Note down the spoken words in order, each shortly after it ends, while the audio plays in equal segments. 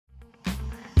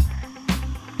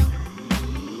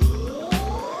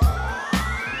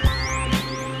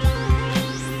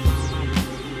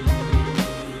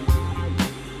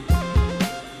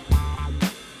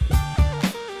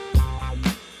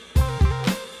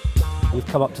We've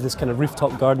come up to this kind of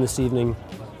rooftop garden this evening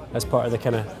as part of the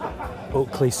kind of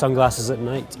Oakley Sunglasses at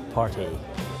Night party.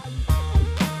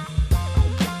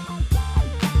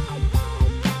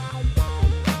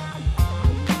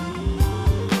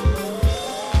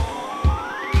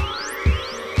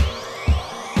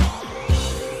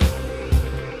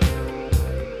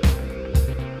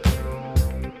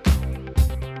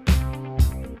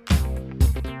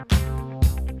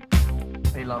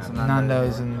 He loves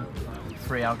Nando's and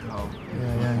free alcohol.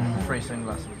 yeah. Free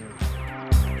sunglasses.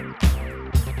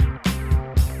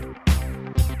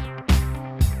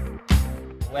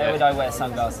 Where would I wear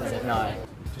sunglasses at night?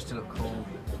 Just to look cool.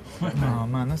 Oh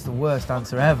man, that's the worst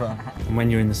answer ever. And when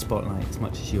you're in the spotlight, as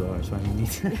much as you are, as well, you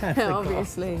need to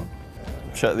Obviously.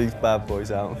 Check these bad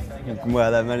boys out. You can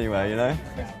wear them anywhere, you know?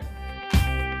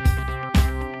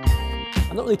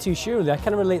 I'm not really too sure really. I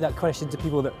kind of relate that question to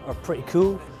people that are pretty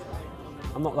cool.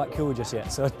 I'm not that cool just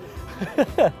yet, so.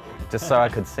 Just so I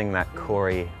could sing that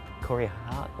Corey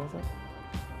Hart, was it?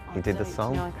 He did the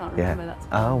song? No, I can't remember. Yeah. That's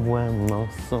I wear my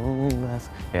sunglasses.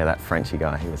 Yeah, that Frenchy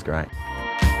guy, he was great.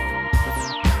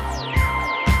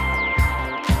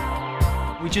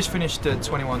 We just finished the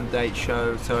 21 Date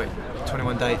show, so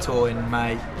 21 Date tour in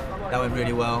May. That went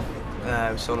really well.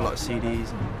 We sold a lot of CDs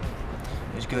and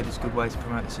it was good. It's a good way to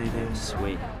promote the CDs.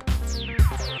 Sweet.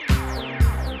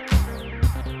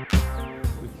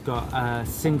 We've got a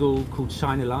single called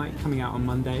Shine a Light coming out on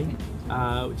Monday,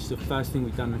 which is the first thing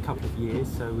we've done in a couple of years,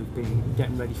 so we've been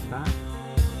getting ready for that.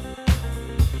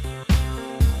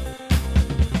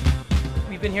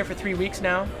 We've been here for 3 weeks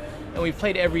now, and we've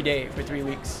played every day for 3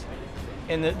 weeks.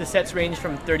 And the sets range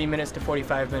from 30 minutes to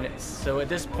 45 minutes. So at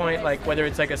this point, like whether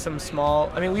it's like some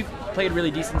small, I mean, we've played really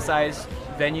decent sized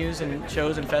venues and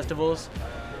shows and festivals,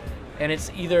 and it's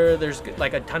either there's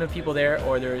like a ton of people there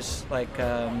or there's like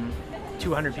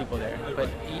 200 people there. But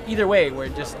either way, we're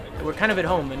kind of at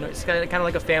home, and it's kind of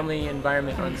like a family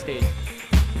environment on stage.